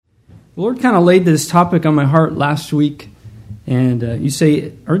The Lord kind of laid this topic on my heart last week, and you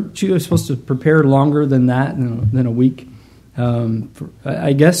say, aren't you supposed to prepare longer than that, than a week?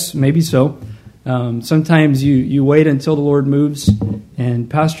 I guess, maybe so. Sometimes you wait until the Lord moves, and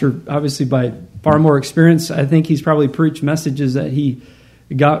Pastor, obviously by far more experience, I think he's probably preached messages that he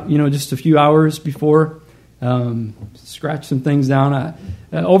got, just a few hours before, scratch some things down.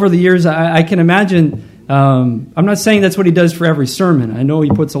 Over the years, I can imagine. I'm not saying that's what he does for every sermon. I know he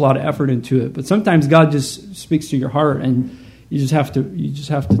puts a lot of effort into it, but sometimes God just speaks to your heart, and you just have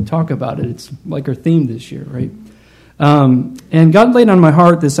to talk about it. It's like our theme this year, right? And God laid on my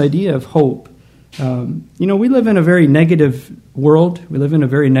heart this idea of hope. We live in a very negative world. We live in a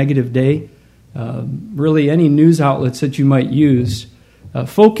very negative day. Really, any news outlets that you might use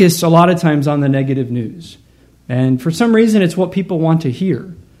focus a lot of times on the negative news, and for some reason, it's what people want to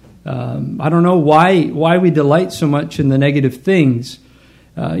hear. I don't know why we delight so much in the negative things.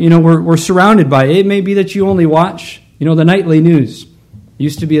 We're surrounded by it. It may be that you only watch, the nightly news. It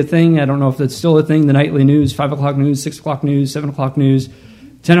used to be a thing. I don't know if that's still a thing. The nightly news, 5 o'clock news, 6 o'clock news, 7 o'clock news,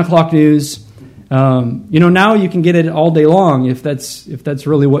 10 o'clock news. Now you can get it all day long if that's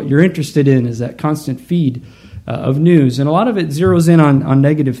really what you're interested in, is that constant feed of news. And a lot of it zeroes in on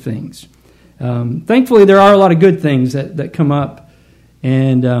negative things. Thankfully, there are a lot of good things that come up.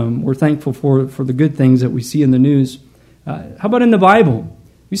 And we're thankful for the good things that we see in the news. How about in the Bible?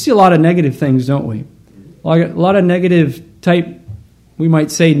 We see a lot of negative things, don't we? A lot of negative type, we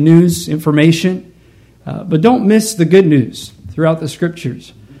might say, news, information. But don't miss the good news throughout the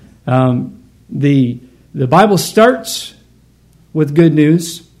Scriptures. The Bible starts with good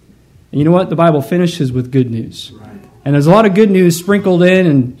news. And you know what? The Bible finishes with good news. Right. And there's a lot of good news sprinkled in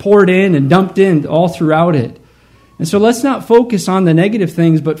and poured in and dumped in all throughout it. And so let's not focus on the negative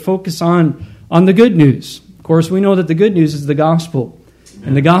things, but focus on the good news. Of course, we know that the good news is the gospel.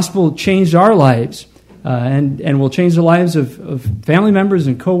 And the gospel changed our lives and will change the lives of family members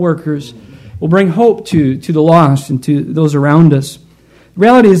and co-workers. Will bring hope to the lost and to those around us. The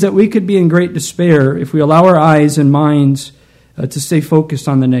reality is that we could be in great despair if we allow our eyes and minds to stay focused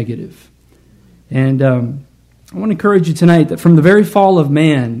on the negative. And I want to encourage you tonight that from the very fall of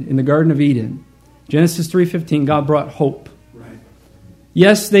man in the Garden of Eden, Genesis 3:15, God brought hope. Right.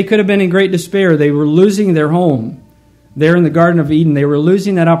 Yes, they could have been in great despair. They were losing their home there in the Garden of Eden. They were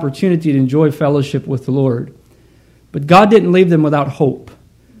losing that opportunity to enjoy fellowship with the Lord. But God didn't leave them without hope,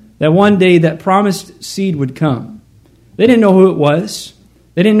 that one day that promised seed would come. They didn't know who it was.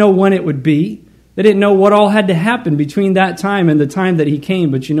 They didn't know when it would be. They didn't know what all had to happen between that time and the time that he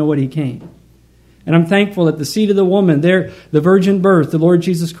came, but you know what? He came. And I'm thankful that the seed of the woman, there, the virgin birth, the Lord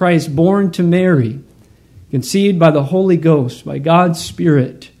Jesus Christ, born to Mary, conceived by the Holy Ghost, by God's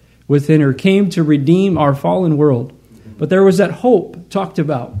Spirit within her, came to redeem our fallen world. But there was that hope talked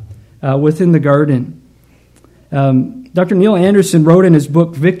about within the garden. Dr. Neil Anderson wrote in his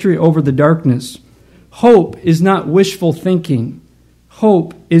book, Victory Over the Darkness, hope is not wishful thinking.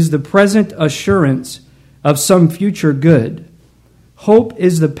 Hope is the present assurance of some future good. Hope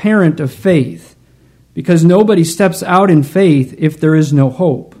is the parent of faith, because nobody steps out in faith if there is no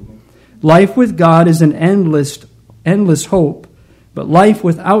hope. Life with God is an endless hope, but life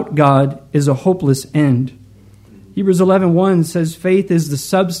without God is a hopeless end. Hebrews 11:1 says, faith is the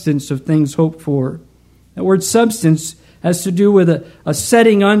substance of things hoped for. That word substance has to do with a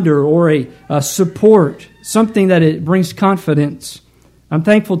setting under or a support, something that it brings confidence. I'm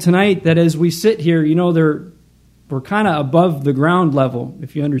thankful tonight that as we sit here, we're kind of above the ground level,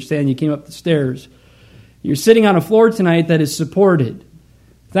 if you understand. You came up the stairs. You're sitting on a floor tonight that is supported.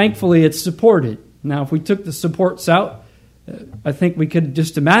 Thankfully, it's supported. Now, if we took the supports out, I think we could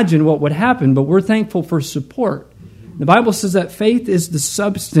just imagine what would happen, but we're thankful for support. The Bible says that faith is the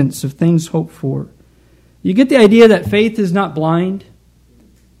substance of things hoped for. You get the idea that faith is not blind?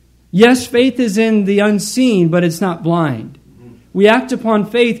 Yes, faith is in the unseen, but it's not blind. We act upon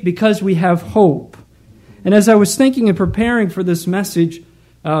faith because we have hope. And as I was thinking and preparing for this message,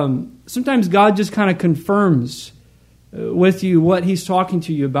 sometimes God just kind of confirms with you what He's talking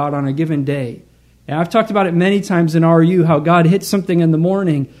to you about on a given day. And I've talked about it many times in RU, how God hits something in the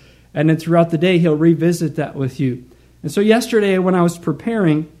morning, and then throughout the day He'll revisit that with you. And so yesterday when I was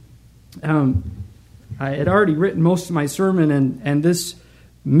preparing, I had already written most of my sermon, and this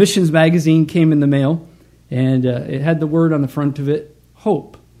missions magazine came in the mail, and it had the word on the front of it,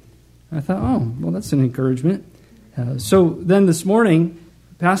 hope. I thought, oh, well, that's an encouragement. So then this morning,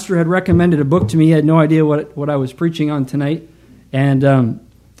 the pastor had recommended a book to me. He had no idea what I was preaching on tonight, and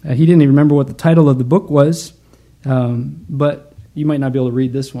he didn't even remember what the title of the book was, but you might not be able to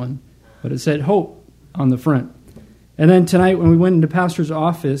read this one, but it said Hope on the front. And then tonight when we went into pastor's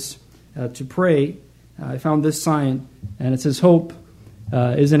office, to pray, I found this sign, and it says, "Hope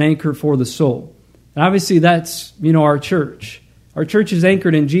is an anchor for the soul." And obviously that's, our church. Our church is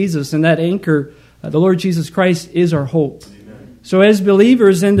anchored in Jesus, and that anchor, the Lord Jesus Christ, is our hope. Amen. So as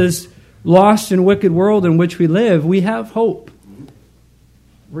believers in this lost and wicked world in which we live, we have hope.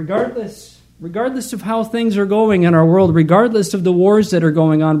 Regardless of how things are going in our world, regardless of the wars that are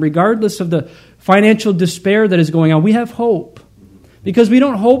going on, regardless of the financial despair that is going on, we have hope. Because we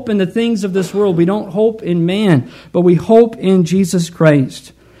don't hope in the things of this world. We don't hope in man, but we hope in Jesus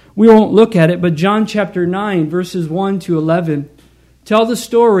Christ. We won't look at it, but John chapter 9, verses 1 to 11, tell the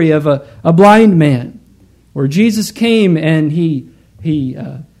story of a blind man, where Jesus came and he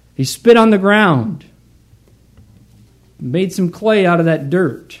spit on the ground, made some clay out of that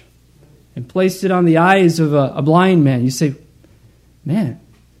dirt, and placed it on the eyes of a blind man. You say, man,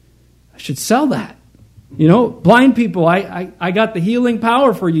 I should sell that. Blind people, I got the healing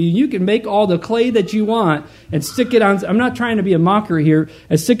power for you. You can make all the clay that you want and stick it on. I'm not trying to be a mocker here,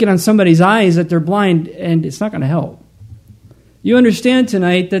 and stick it on somebody's eyes that they're blind, and it's not going to help. You understand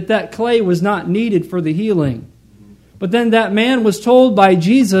tonight that clay was not needed for the healing. But then that man was told by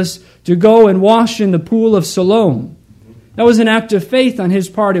Jesus to go and wash in the pool of Siloam. That was an act of faith on his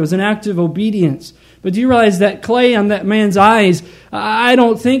part. It was an act of obedience. But do you realize that clay on that man's eyes, I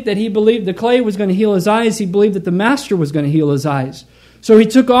don't think that he believed the clay was going to heal his eyes. He believed that the master was going to heal his eyes. So he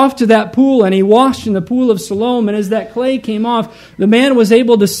took off to that pool and he washed in the pool of Siloam. And as that clay came off, the man was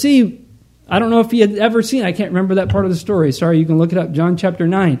able to see. I don't know if he had ever seen. I can't remember that part of the story. Sorry, you can look it up, John chapter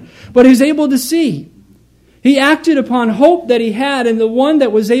 9. But he was able to see. He acted upon hope that he had in the one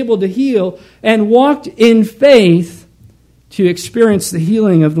that was able to heal and walked in faith to experience the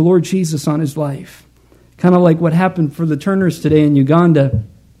healing of the Lord Jesus on his life. Kind of like what happened for the Turners today in Uganda.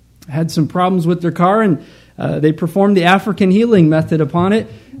 Had some problems with their car, and they performed the African healing method upon it.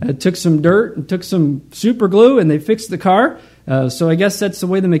 Took some dirt and took some super glue, and they fixed the car. So I guess that's the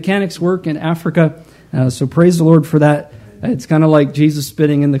way the mechanics work in Africa. So praise the Lord for that. It's kind of like Jesus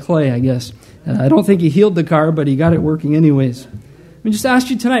spitting in the clay, I guess. I don't think he healed the car, but he got it working anyways. Let me just ask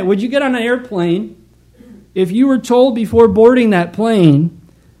you tonight, would you get on an airplane if you were told before boarding that plane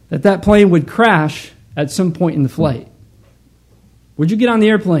that plane would crash at some point in the flight? Would you get on the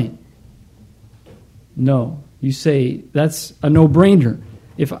airplane? No. You say, that's a no-brainer.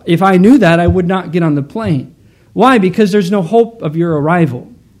 If I knew that, I would not get on the plane. Why? Because there's no hope of your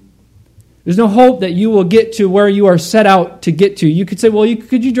arrival. There's no hope that you will get to where you are set out to get to. You could say, well,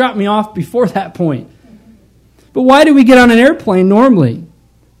 could you drop me off before that point? But why do we get on an airplane normally?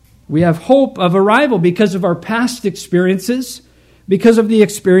 We have hope of arrival because of our past experiences, because of the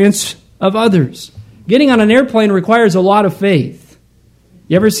experience of others. Getting on an airplane requires a lot of faith.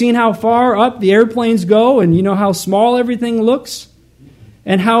 You ever seen how far up the airplanes go, and you know how small everything looks?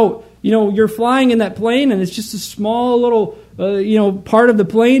 And how, you're flying in that plane and it's just a small little, part of the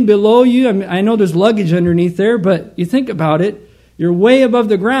plane below you. I know there's luggage underneath there, but you think about it. You're way above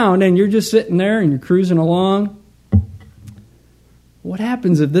the ground and you're just sitting there and you're cruising along. What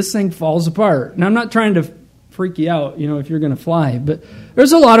happens if this thing falls apart? And I'm not trying to freak you out, if you're going to fly, but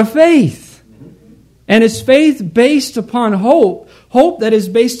there's a lot of faith. And it's faith based upon hope that is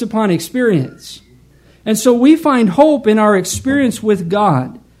based upon experience. And so we find hope in our experience with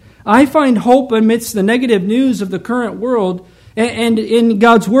God. I find hope amidst the negative news of the current world and in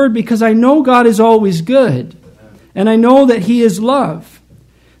God's Word because I know God is always good. And I know that He is love.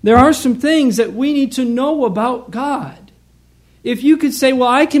 There are some things that we need to know about God. If you could say, well,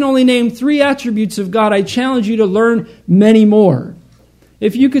 I can only name 3 attributes of God, I challenge you to learn many more.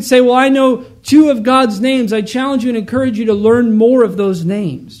 If you could say, well, I know 2 of God's names, I challenge you and encourage you to learn more of those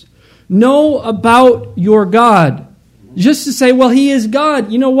names. Know about your God. Just to say, well, He is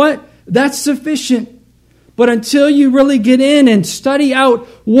God, you know what? That's sufficient. But until you really get in and study out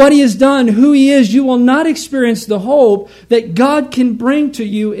what He has done, who He is, you will not experience the hope that God can bring to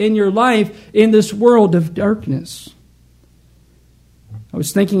you in your life in this world of darkness. I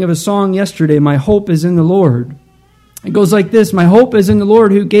was thinking of a song yesterday, My Hope is in the Lord. It goes like this, My hope is in the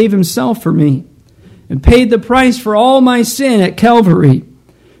Lord who gave Himself for me and paid the price for all my sin at Calvary.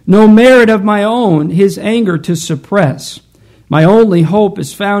 No merit of my own, His anger to suppress. My only hope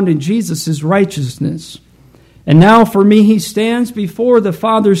is found in Jesus' righteousness. And now for me He stands before the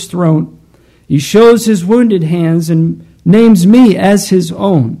Father's throne. He shows His wounded hands and names me as His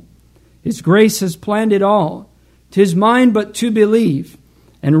own. His grace has planned it all. 'Tis mine but to believe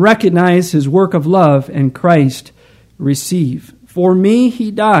and recognize His work of love and Christ receive. For me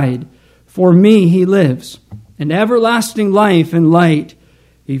He died, for me He lives, and everlasting life and light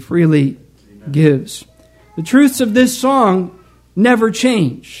He freely gives. The truths of this song never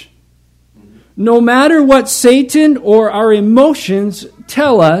change. No matter what Satan or our emotions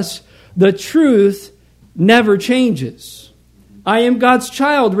tell us, the truth never changes. I am God's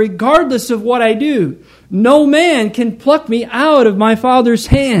child regardless of what I do. No man can pluck me out of my Father's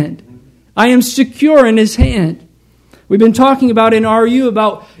hand. I am secure in His hand. We've been talking about in RU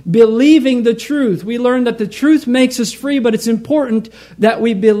about believing the truth. We learned that the truth makes us free, but it's important that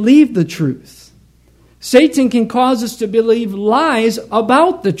we believe the truth. Satan can cause us to believe lies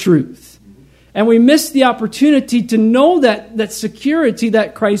about the truth. And we miss the opportunity to know that security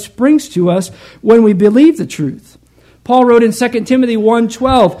that Christ brings to us when we believe the truth. Paul wrote in 2 Timothy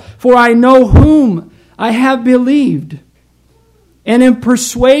 1:12, "For I know whom I have believed, and am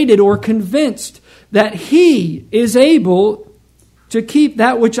persuaded or convinced that He is able to keep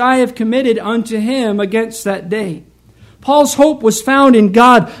that which I have committed unto Him against that day." Paul's hope was found in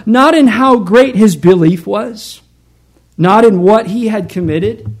God, not in how great his belief was, not in what he had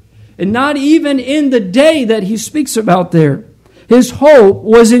committed, and not even in the day that he speaks about there. His hope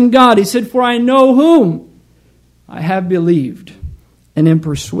was in God. He said, "For I know whom I have believed and am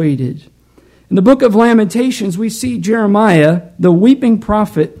persuaded." In the book of Lamentations, we see Jeremiah, the weeping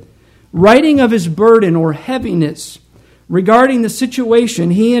prophet, writing of his burden or heaviness regarding the situation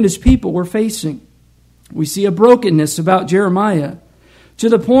he and his people were facing. We see a brokenness about Jeremiah to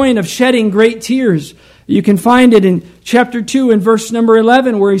the point of shedding great tears. You can find it in chapter 2 and verse number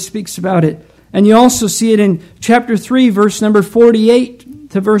 11 where he speaks about it. And you also see it in chapter 3, verse number 48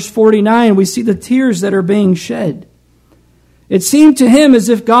 to verse 49. We see the tears that are being shed. It seemed to him as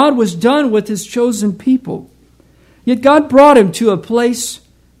if God was done with His chosen people. Yet God brought him to a place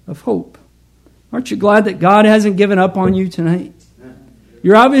of hope. Aren't you glad that God hasn't given up on you tonight?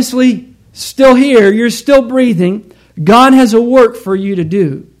 You're obviously still here. You're still breathing. God has a work for you to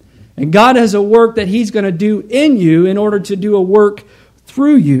do. And God has a work that He's going to do in you in order to do a work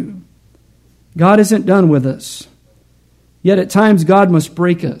through you. God isn't done with us. Yet at times God must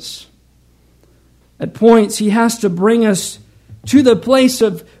break us. At points He has to bring us to the place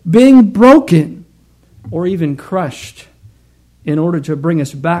of being broken or even crushed in order to bring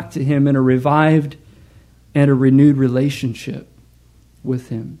us back to Him in a revived and a renewed relationship with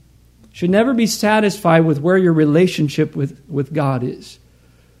Him. Should never be satisfied with where your relationship with God is.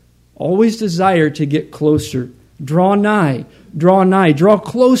 Always desire to get closer. Draw nigh, draw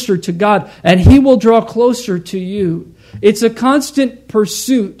closer to God, and He will draw closer to you. It's a constant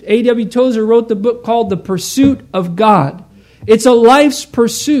pursuit. A.W. Tozer wrote the book called The Pursuit of God. It's a life's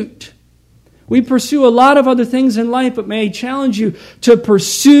pursuit. We pursue a lot of other things in life, but may I challenge you to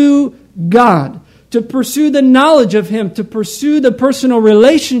pursue God, to pursue the knowledge of Him, to pursue the personal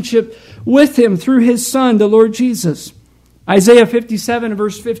relationship with Him through His Son, the Lord Jesus. Isaiah 57,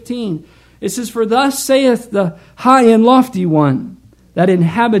 verse 15. It says, "For thus saith the high and lofty one that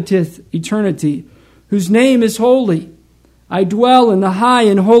inhabiteth eternity, whose name is holy. I dwell in the high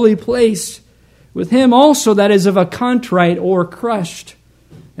and holy place, with him also that is of a contrite or crushed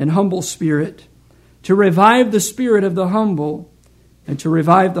and humble spirit, to revive the spirit of the humble, and to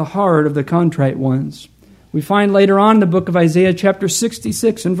revive the heart of the contrite ones." We find later on in the book of Isaiah, chapter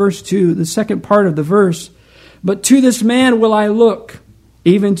 66 and verse 2, the second part of the verse, "But to this man will I look,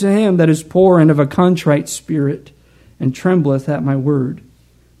 even to him that is poor and of a contrite spirit, and trembleth at my word."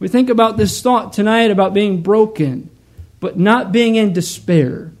 We think about this thought tonight about being broken, but not being in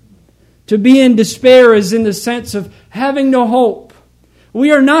despair. To be in despair is in the sense of having no hope. We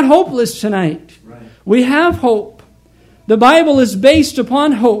are not hopeless tonight. Right. We have hope. The Bible is based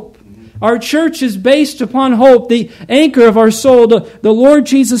upon hope. Our church is based upon hope, the anchor of our soul, the Lord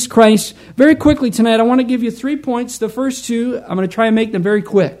Jesus Christ. Very quickly tonight, I want to give you 3 points. The first two, I'm going to try and make them very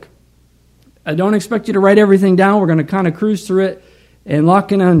quick. I don't expect you to write everything down. We're going to kind of cruise through it and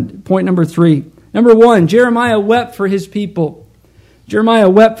lock in on point number 3. Number 1, Jeremiah wept for his people. Jeremiah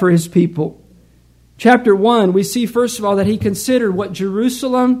wept for his people. Chapter 1, we see first of all that he considered what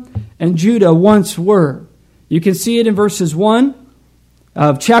Jerusalem and Judah once were. You can see it in verses 1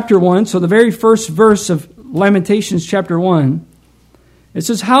 of chapter 1. So the very first verse of Lamentations chapter 1. It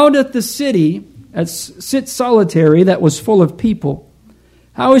says, "How doth the city that sits solitary that was full of people?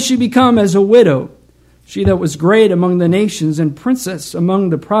 How is she become as a widow? She that was great among the nations and princess among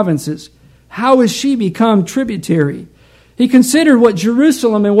the provinces. How is she become tributary?" He considered what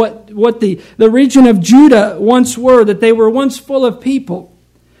Jerusalem and what the region of Judah once were, that they were once full of people,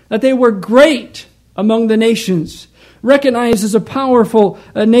 that they were great among the nations, recognized as a powerful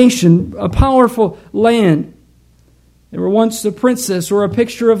nation, a powerful land. They were once the princess or a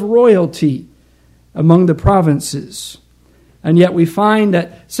picture of royalty among the provinces. And yet we find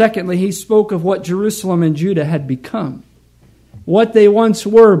that, secondly, he spoke of what Jerusalem and Judah had become. what they once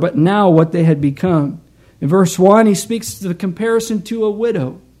were, but now what they had become. In verse 1, he speaks the comparison to a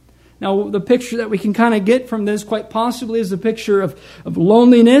widow. Now, the picture that we can kind of get from this quite possibly is the picture of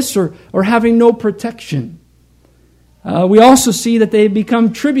loneliness or having no protection. We also see that they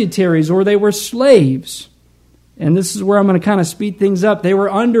become tributaries, or they were slaves. And this is where I'm going to kind of speed things up. They were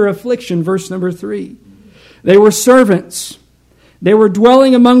under affliction, verse number 3. They were servants. They were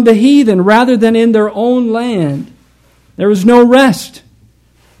dwelling among the heathen rather than in their own land. There was no rest.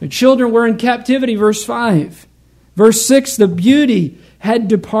 The children were in captivity, verse 5. Verse 6, the beauty had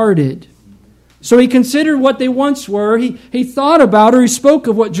departed. So he considered what they once were. He thought about, or he spoke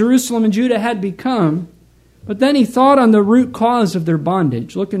of what Jerusalem and Judah had become. But then he thought on the root cause of their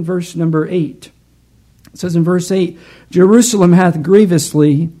bondage. Look in verse number 8. It says in verse 8, Jerusalem hath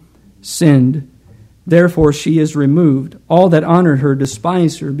grievously sinned. Therefore she is removed. All that honored her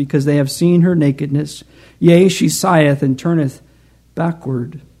despise her, because they have seen her nakedness. Yea, she sigheth and turneth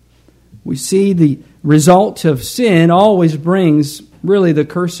backward. We see the result of sin always brings really the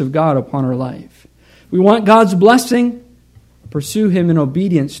curse of God upon our life. We want God's blessing, pursue Him in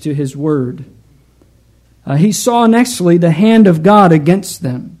obedience to His word. He saw nextly the hand of God against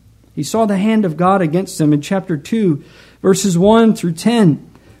them. He saw the hand of God against them in chapter 2, verses 1 through 10.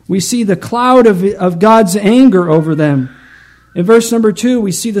 We see the cloud of God's anger over them. In verse number 2,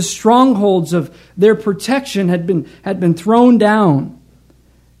 we see the strongholds of their protection had been thrown down.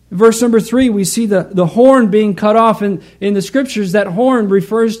 In verse number 3, we see the horn being cut off. And in the Scriptures, that horn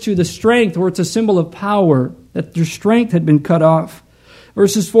refers to the strength, or it's a symbol of power, that their strength had been cut off.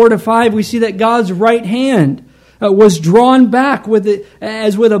 Verses 4 to 5, we see that God's right hand was drawn back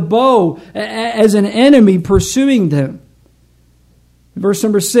as with a bow, as an enemy pursuing them. In verse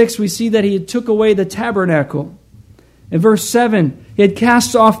number 6, we see that He had took away the tabernacle. In verse 7, He had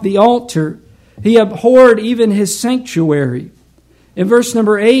cast off the altar. He abhorred even His sanctuary. In verse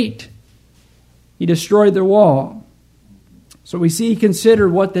number 8, He destroyed the wall. So we see He considered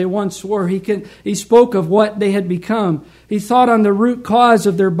what they once were. He spoke of what they had become. He thought on the root cause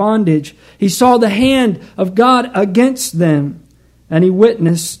of their bondage. He saw the hand of God against them. And He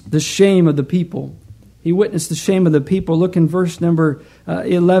witnessed the shame of the people. He witnessed the shame of the people. Look in verse number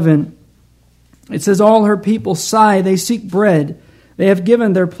 11. It says, all her people sigh, they seek bread. They have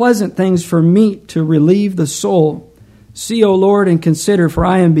given their pleasant things for meat to relieve the soul. See, O Lord, and consider, for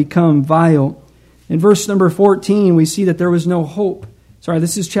I am become vile. In verse number 14, we see that there was no hope. Sorry,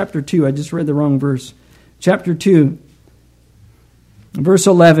 this is chapter 2. I just read the wrong verse. Chapter 2, verse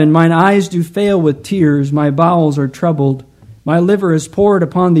 11. Mine eyes do fail with tears, my bowels are troubled. My liver is poured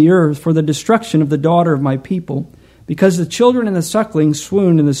upon the earth for the destruction of the daughter of my people, because the children and the sucklings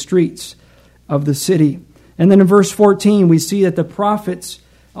swoon in the streets of the city. And then in verse 14, we see that the prophets,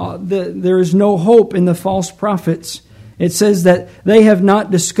 there is no hope in the false prophets. It says that they have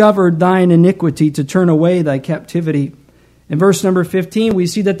not discovered thine iniquity to turn away thy captivity. In verse number 15, we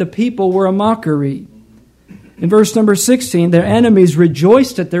see that the people were a mockery. In verse number 16, their enemies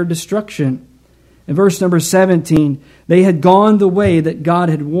rejoiced at their destruction. In verse number 17, they had gone the way that God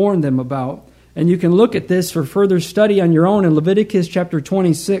had warned them about. And you can look at this for further study on your own in Leviticus chapter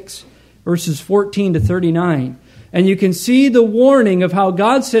 26, verses 14 to 39. And you can see the warning of how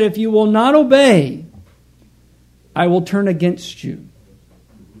God said, if you will not obey, I will turn against you.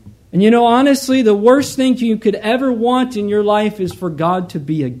 And you know, honestly, the worst thing you could ever want in your life is for God to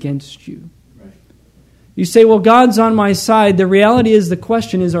be against you. Right. You say, well, God's on my side. The reality is, the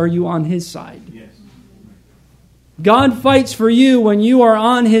question is, are you on His side? Yes. God fights for you when you are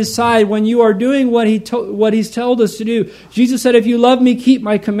on His side, when you are doing what He's told us to do. Jesus said, if you love me, keep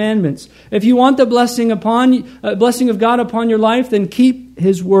my commandments. If you want the blessing of God upon your life, then keep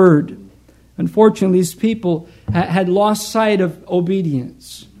His word. Unfortunately, these people had lost sight of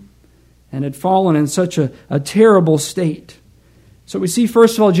obedience and had fallen in such a terrible state. So we see,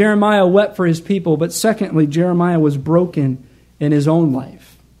 first of all, Jeremiah wept for his people, but secondly, Jeremiah was broken in his own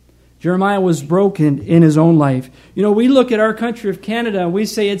life. Jeremiah was broken in his own life. You know, we look at our country of Canada and we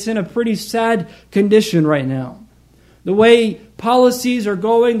say it's in a pretty sad condition right now. The way policies are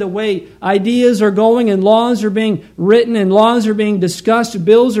going, the way ideas are going, and laws are being written and laws are being discussed,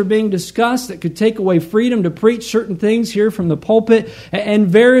 bills are being discussed that could take away freedom to preach certain things here from the pulpit, and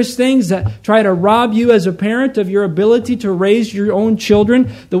various things that try to rob you as a parent of your ability to raise your own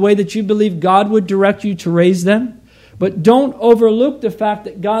children the way that you believe God would direct you to raise them. But don't overlook the fact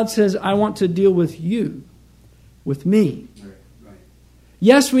that God says, I want to deal with you, with me.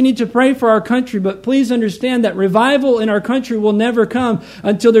 Yes, we need to pray for our country, but please understand that revival in our country will never come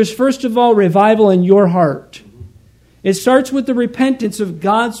until there's, first of all, revival in your heart. It starts with the repentance of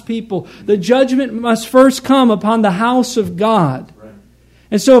God's people. The judgment must first come upon the house of God. Right.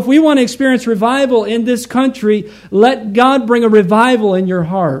 And so if we want to experience revival in this country, let God bring a revival in your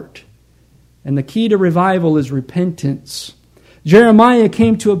heart. And the key to revival is repentance. Jeremiah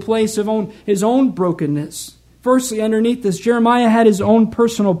came to a place of his own brokenness. Firstly, underneath this, Jeremiah had his own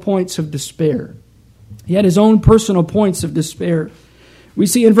personal points of despair. He had his own personal points of despair. We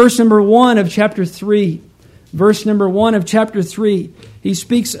see in verse number 1 of chapter 3, he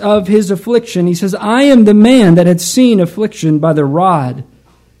speaks of his affliction. He says, I am the man that had seen affliction by the rod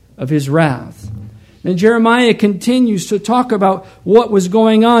of his wrath. And Jeremiah continues to talk about what was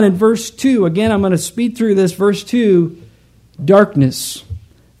going on in verse 2. Again, I'm going to speed through this. Verse 2, darkness.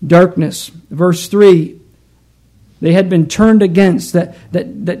 Verse 3, they had been turned against,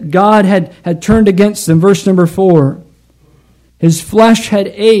 that God had turned against them. Verse number 4, his flesh had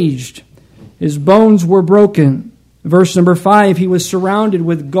aged. His bones were broken. Verse number 5, he was surrounded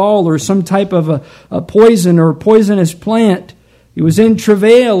with gall or some type of a poison or poisonous plant. He was in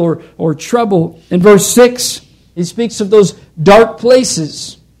travail or trouble. In verse 6, he speaks of those dark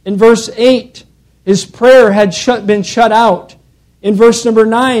places. In verse 8, his prayer had been shut out. In verse number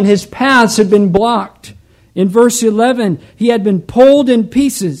 9, his paths had been blocked. In verse 11, he had been pulled in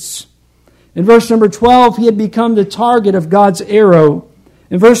pieces. In verse number 12, he had become the target of God's arrow.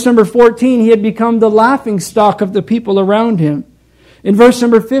 In verse number 14, he had become the laughingstock of the people around him. In verse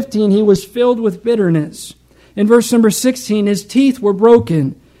number 15, he was filled with bitterness. In verse number 16, his teeth were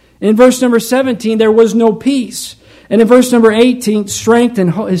broken. In verse number 17, there was no peace. And in verse number 18, his strength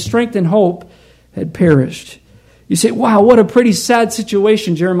and hope had perished. You say, wow, what a pretty sad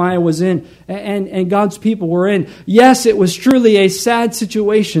situation Jeremiah was in and God's people were in. Yes, it was truly a sad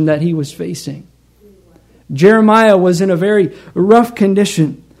situation that he was facing. Jeremiah was in a very rough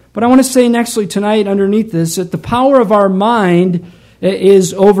condition. But I want to say nextly tonight underneath this that the power of our mind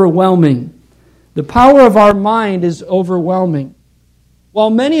is overwhelming. The power of our mind is overwhelming. While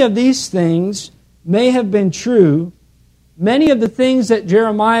many of these things may have been true, many of the things that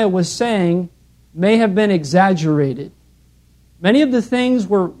Jeremiah was saying may have been exaggerated. Many of the things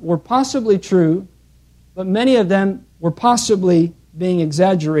were possibly true, but many of them were possibly being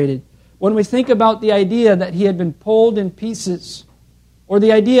exaggerated. When we think about the idea that he had been pulled in pieces, or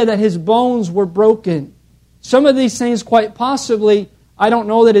the idea that his bones were broken, some of these things quite possibly, I don't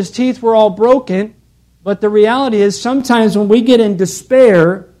know that his teeth were all broken, but the reality is sometimes when we get in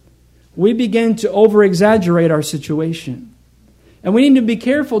despair, we begin to over-exaggerate our situation. And we need to be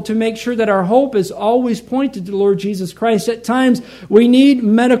careful to make sure that our hope is always pointed to the Lord Jesus Christ. At times, we need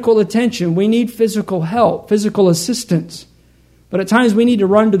medical attention. We need physical help, physical assistance. But at times, we need to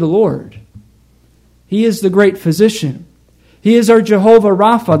run to the Lord. He is the great physician. He is our Jehovah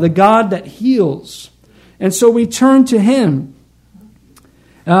Rapha, the God that heals. And so we turn to Him.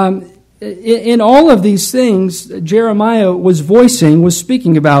 In all of these things, Jeremiah was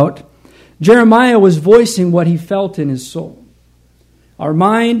speaking about, Jeremiah was voicing what he felt in his soul. Our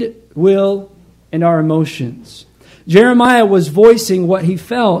mind, will, and our emotions. Jeremiah was voicing what he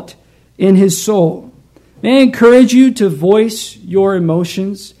felt in his soul. May I encourage you to voice your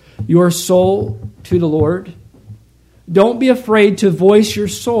emotions, your soul to the Lord. Don't be afraid to voice your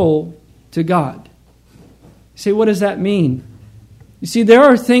soul to God. You say, what does that mean? You see, there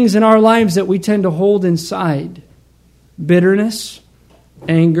are things in our lives that we tend to hold inside. Bitterness,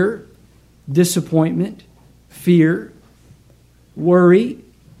 anger, disappointment, fear, worry.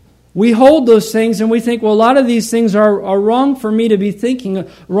 We hold those things and we think, well, a lot of these things are wrong for me to be thinking,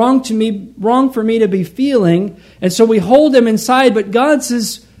 wrong for me to be feeling, and so we hold them inside, but God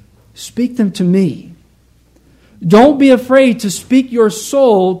says, speak them to me. Don't be afraid to speak your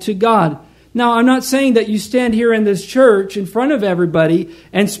soul to God. Now, I'm not saying that you stand here in this church in front of everybody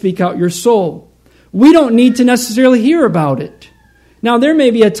and speak out your soul. We don't need to necessarily hear about it. Now, there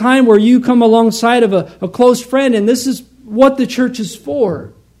may be a time where you come alongside of a close friend, and this is what the church is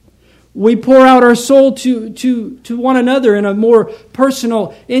for. We pour out our soul to one another in a more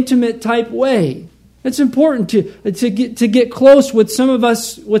personal, intimate type way. It's important to get close with some of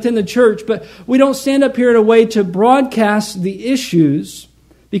us within the church, but we don't stand up here in a way to broadcast the issues,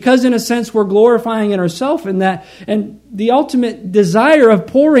 because in a sense we're glorifying in ourselves in that. And the ultimate desire of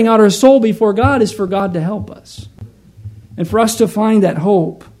pouring out our soul before God is for God to help us and for us to find that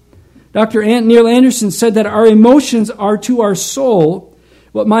hope. Dr. Neil Anderson said that our emotions are to our soul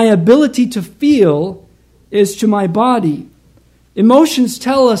what my ability to feel is to my body. Emotions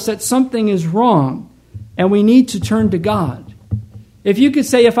tell us that something is wrong and we need to turn to God. If you could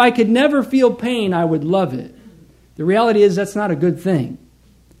say, if I could never feel pain, I would love it. The reality is that's not a good thing.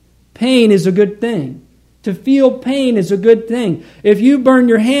 Pain is a good thing. To feel pain is a good thing. If you burn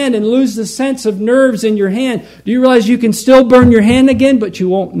your hand and lose the sense of nerves in your hand, do you realize you can still burn your hand again, but you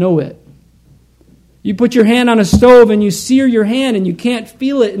won't know it? You put your hand on a stove and you sear your hand and you can't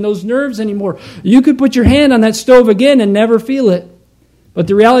feel it in those nerves anymore. You could put your hand on that stove again and never feel it. But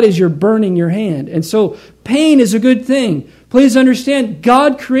the reality is you're burning your hand. And so pain is a good thing. Please understand,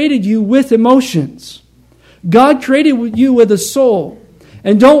 God created you with emotions. God created you with a soul.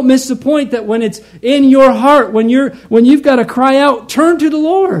 And don't miss the point that when it's in your heart, when you've got to cry out, turn to the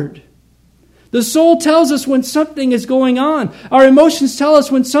Lord. The soul tells us when something is going on. Our emotions tell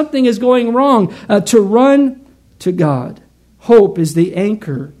us when something is going wrong. To run to God. Hope is the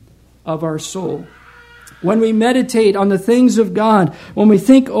anchor of our soul. When we meditate on the things of God, when we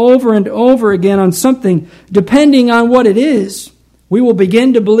think over and over again on something, depending on what it is, we will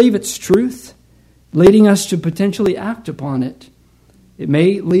begin to believe its truth, leading us to potentially act upon it. It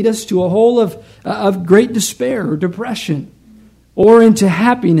may lead us to a hole of great despair or depression, or into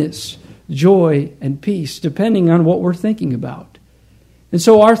happiness, joy, and peace, depending on what we're thinking about. And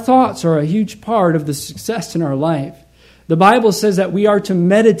so our thoughts are a huge part of the success in our life. The Bible says that we are to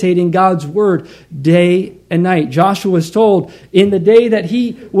meditate in God's Word day and night. Joshua was told in the day that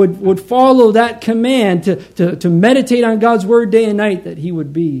he would follow that command to meditate on God's Word day and night, that he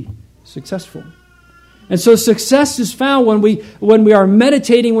would be successful. And so success is found when we are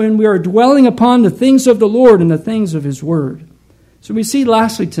meditating, when we are dwelling upon the things of the Lord and the things of His Word. So we see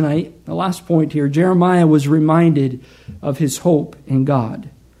lastly tonight, the last point here, Jeremiah was reminded of his hope in God.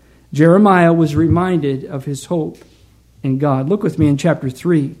 Jeremiah was reminded of his hope in God. Look with me in chapter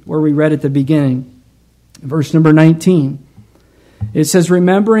 3, where we read at the beginning, verse number 19. It says,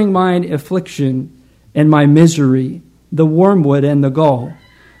 remembering mine affliction and my misery, the wormwood and the gall,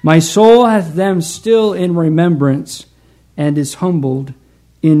 my soul hath them still in remembrance and is humbled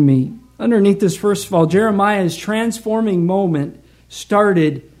in me. Underneath this, first of all, Jeremiah's transforming moment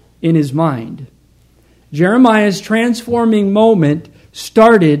started in his mind. Jeremiah's transforming moment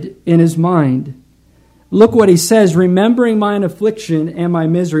started in his mind. Look what he says, remembering mine affliction and my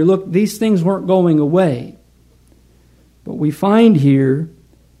misery. Look, these things weren't going away. But we find here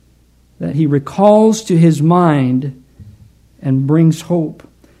that he recalls to his mind and brings hope.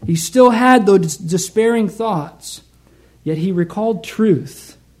 He still had those despairing thoughts, yet he recalled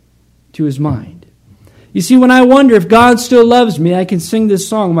truth to his mind. You see, when I wonder if God still loves me, I can sing this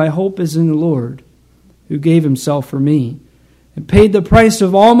song, my hope is in the Lord, who gave Himself for me and paid the price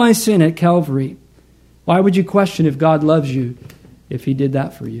of all my sin at Calvary. Why would you question if God loves you if He did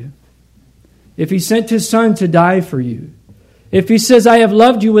that for you? If He sent His Son to die for you? If He says, I have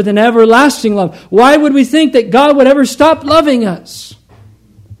loved you with an everlasting love, why would we think that God would ever stop loving us?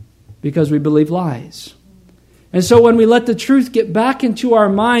 Because we believe lies. And so when we let the truth get back into our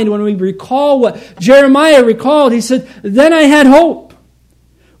mind, when we recall what Jeremiah recalled, he said, then I had hope.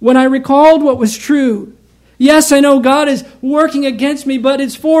 When I recalled what was true. Yes, I know God is working against me, but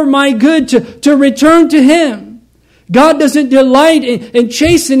it's for my good to return to Him. God doesn't delight in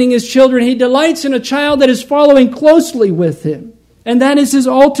chastening His children. He delights in a child that is following closely with Him. And that is His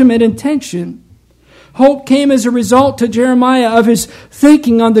ultimate intention. Hope came as a result to Jeremiah of his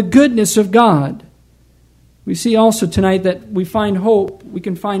thinking on the goodness of God. We see also tonight that we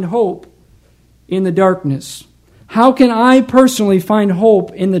can find hope in the darkness. How can I personally find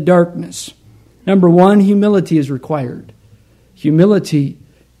hope in the darkness? Number one, humility is required. Humility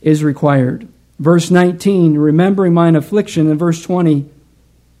is required. Verse 19, remembering mine affliction. And verse 20,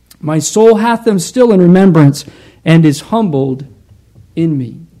 my soul hath them still in remembrance and is humbled in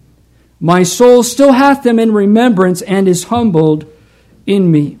me. My soul still hath them in remembrance and is humbled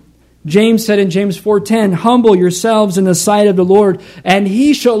in me. James said in James 4:10, humble yourselves in the sight of the Lord, and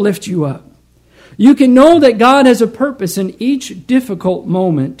He shall lift you up. You can know that God has a purpose in each difficult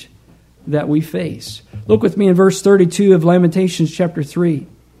moment that we face. Look with me in verse 32 of Lamentations chapter 3.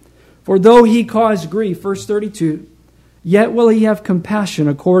 For though He cause grief, verse 32, yet will He have compassion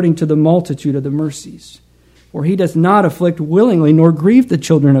according to the multitude of the mercies. For He doth not afflict willingly, nor grieve the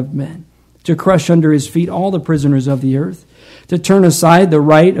children of men, to crush under His feet all the prisoners of the earth, to turn aside the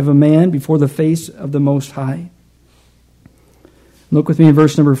right of a man before the face of the Most High. Look with me in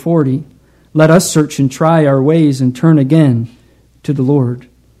verse number 40. Let us search and try our ways and turn again to the Lord.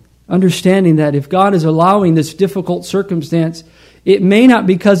 Understanding that if God is allowing this difficult circumstance, it may not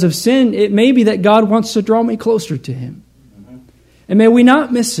be because of sin. It may be that God wants to draw me closer to Him. And may we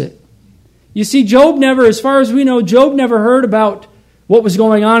not miss it. You see, as far as we know, Job never heard about what was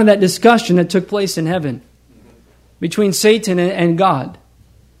going on in that discussion that took place in heaven between Satan and God.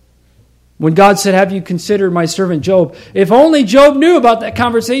 When God said, have you considered my servant Job? If only Job knew about that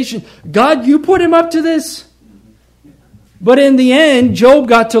conversation. God, you put him up to this? But in the end, Job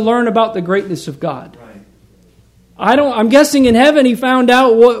got to learn about the greatness of God. I'm guessing in heaven he found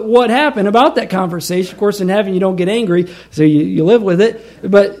out what happened about that conversation. Of course, in heaven you don't get angry, so you live with it.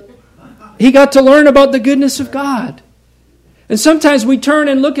 But he got to learn about the goodness of God. And sometimes we turn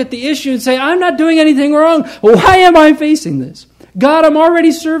and look at the issue and say, I'm not doing anything wrong. Why am I facing this? God, I'm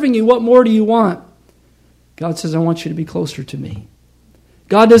already serving you. What more do you want? God says, I want you to be closer to me.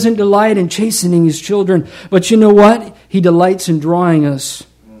 God doesn't delight in chastening His children, but you know what? He delights in drawing us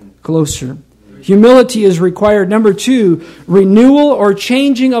closer. Humility is required. Number 2, renewal or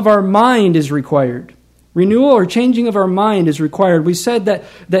changing of our mind is required. Renewal or changing of our mind is required. We said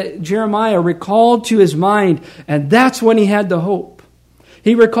that Jeremiah recalled to his mind, and that's when he had the hope.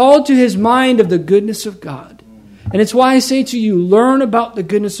 He recalled to his mind of the goodness of God. And it's why I say to you, learn about the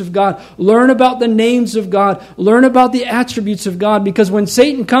goodness of God. Learn about the names of God. Learn about the attributes of God. Because when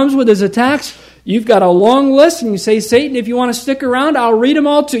Satan comes with his attacks, you've got a long list, and you say, Satan, if you want to stick around, I'll read them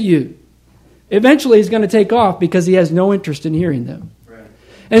all to you. Eventually he's going to take off because he has no interest in hearing them. Right.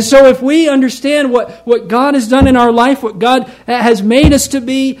 And so if we understand what God has done in our life, what God has made us to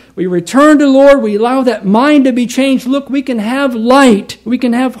be, we return to the Lord, we allow that mind to be changed. Look, we can have light. We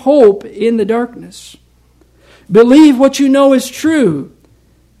can have hope in the darkness. Believe what you know is true,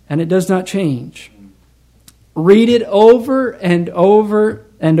 and it does not change. Read it over and over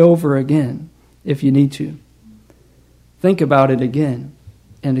and over again if you need to. Think about it again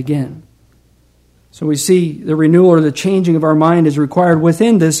and again. So we see the renewal or the changing of our mind is required.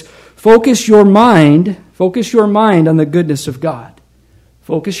 Within this, focus your mind on the goodness of God.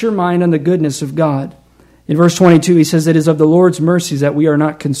 Focus your mind on the goodness of God. In verse 22, he says, it is of the Lord's mercies that we are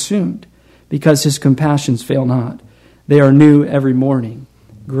not consumed, because His compassions fail not. They are new every morning.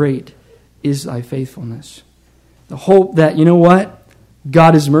 Great is thy faithfulness. The hope that, you know what?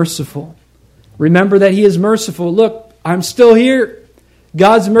 God is merciful. Remember that He is merciful. Look, I'm still here.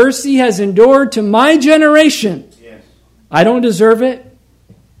 God's mercy has endured to my generation. Yes. I don't deserve it,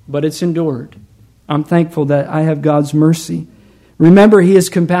 but it's endured. I'm thankful that I have God's mercy. Remember, He is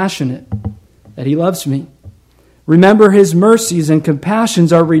compassionate, that He loves me. Remember, His mercies and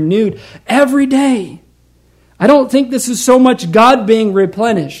compassions are renewed every day. I don't think this is so much God being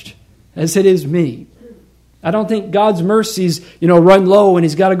replenished as it is me. I don't think God's mercies, run low and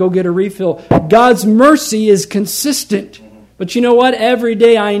He's got to go get a refill. God's mercy is consistent. But you know what? Every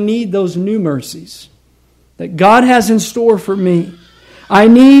day I need those new mercies that God has in store for me. I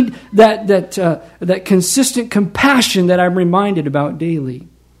need that consistent compassion that I'm reminded about daily.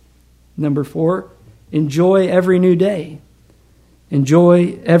 Number 4, enjoy every new day.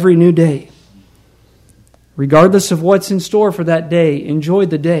 Enjoy every new day. Regardless of what's in store for that day, enjoy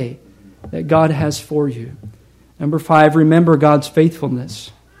the day that God has for you. Number 5, remember God's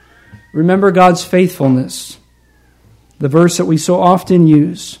faithfulness. Remember God's faithfulness. The verse that we so often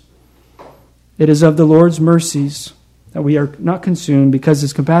use. It is of the Lord's mercies that we are not consumed, because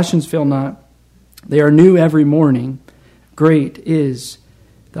His compassions fail not. They are new every morning. Great is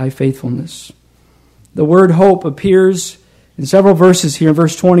thy faithfulness. The word hope appears in several verses here. In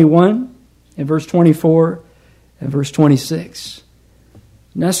verse 21, in verse 24, and verse 26.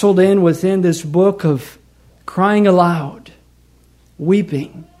 Nestled in within this book of crying aloud,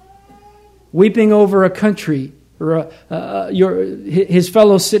 weeping over a country, or his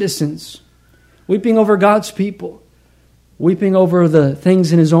fellow citizens, weeping over God's people, weeping over the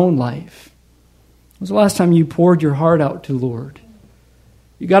things in his own life. When was the last time you poured your heart out to the Lord?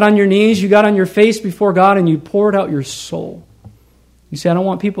 You got on your knees, you got on your face before God, and you poured out your soul. You say, I don't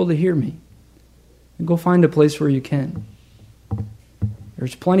want people to hear me. And go find a place where you can.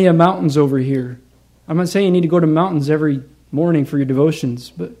 There's plenty of mountains over here. I'm not saying you need to go to mountains every morning for your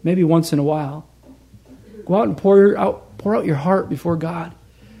devotions, but maybe once in a while. Go out and pour out your heart before God.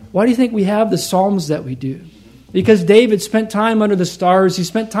 Why do you think we have the Psalms that we do? Because David spent time under the stars. He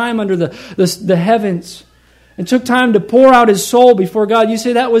spent time under the heavens and took time to pour out his soul before God. You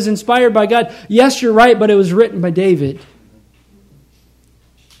say that was inspired by God. Yes, you're right, but it was written by David.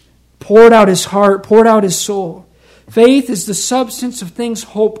 Poured out his heart, poured out his soul. Faith is the substance of things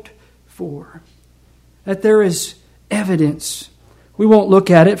hoped for. That there is evidence. We won't look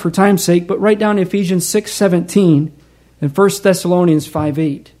at it for time's sake, but write down Ephesians 6:17 and 1 Thessalonians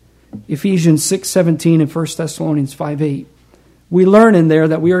 5:8. Ephesians 6:17 and 1 Thessalonians 5:8. We learn in there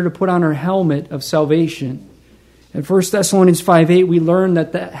that we are to put on our helmet of salvation. In 1 Thessalonians 5:8, we learn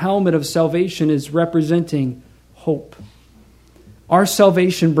that the helmet of salvation is representing hope. Our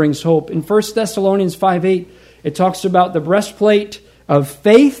salvation brings hope. In 1 Thessalonians 5:8, it talks about the breastplate of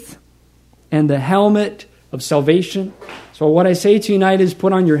faith, and the helmet of salvation. So what I say to you tonight is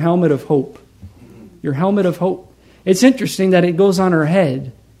put on your helmet of hope. Your helmet of hope. It's interesting that it goes on our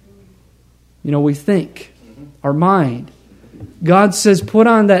head. You know, we think, our mind. God says put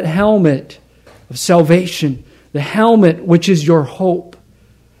on that helmet of salvation. The helmet which is your hope.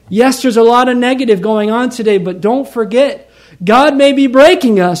 Yes, there's a lot of negative going on today, but don't forget, God may be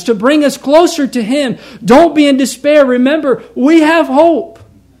breaking us to bring us closer to Him. Don't be in despair. Remember, we have hope.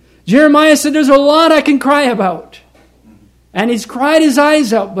 Jeremiah said, there's a lot I can cry about. And he's cried his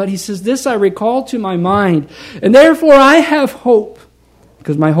eyes out, but he says, this I recall to my mind. And therefore I have hope,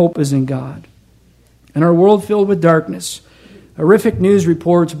 because my hope is in God. In our world filled with darkness, horrific news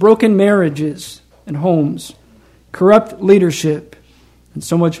reports, broken marriages and homes, corrupt leadership, and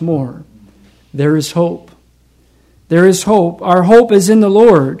so much more, there is hope. There is hope. Our hope is in the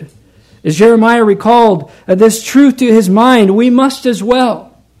Lord. As Jeremiah recalled this truth to his mind, we must as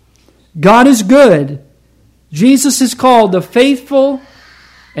well. God is good. Jesus is called the faithful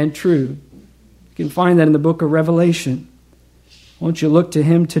and true. You can find that in the book of Revelation. Won't you look to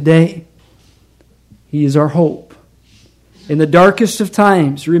Him today? He is our hope. In the darkest of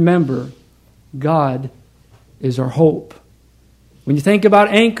times, remember, God is our hope. When you think about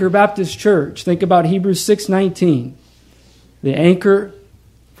Anchor Baptist Church, think about Hebrews 6:19. The anchor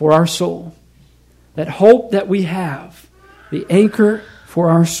for our soul. That hope that we have. The anchor for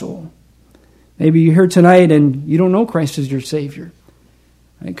our soul. Maybe you're here tonight and you don't know Christ as your Savior.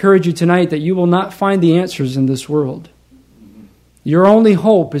 I encourage you tonight that you will not find the answers in this world. Your only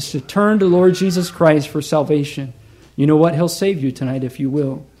hope is to turn to Lord Jesus Christ for salvation. You know what? He'll save you tonight if you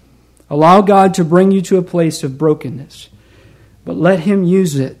will. Allow God to bring you to a place of brokenness. But let Him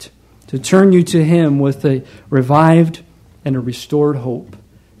use it to turn you to Him with a revived and a restored hope.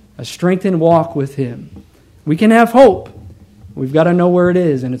 A strengthened walk with Him. We can have hope. We've got to know where it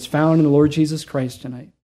is, and it's found in the Lord Jesus Christ tonight.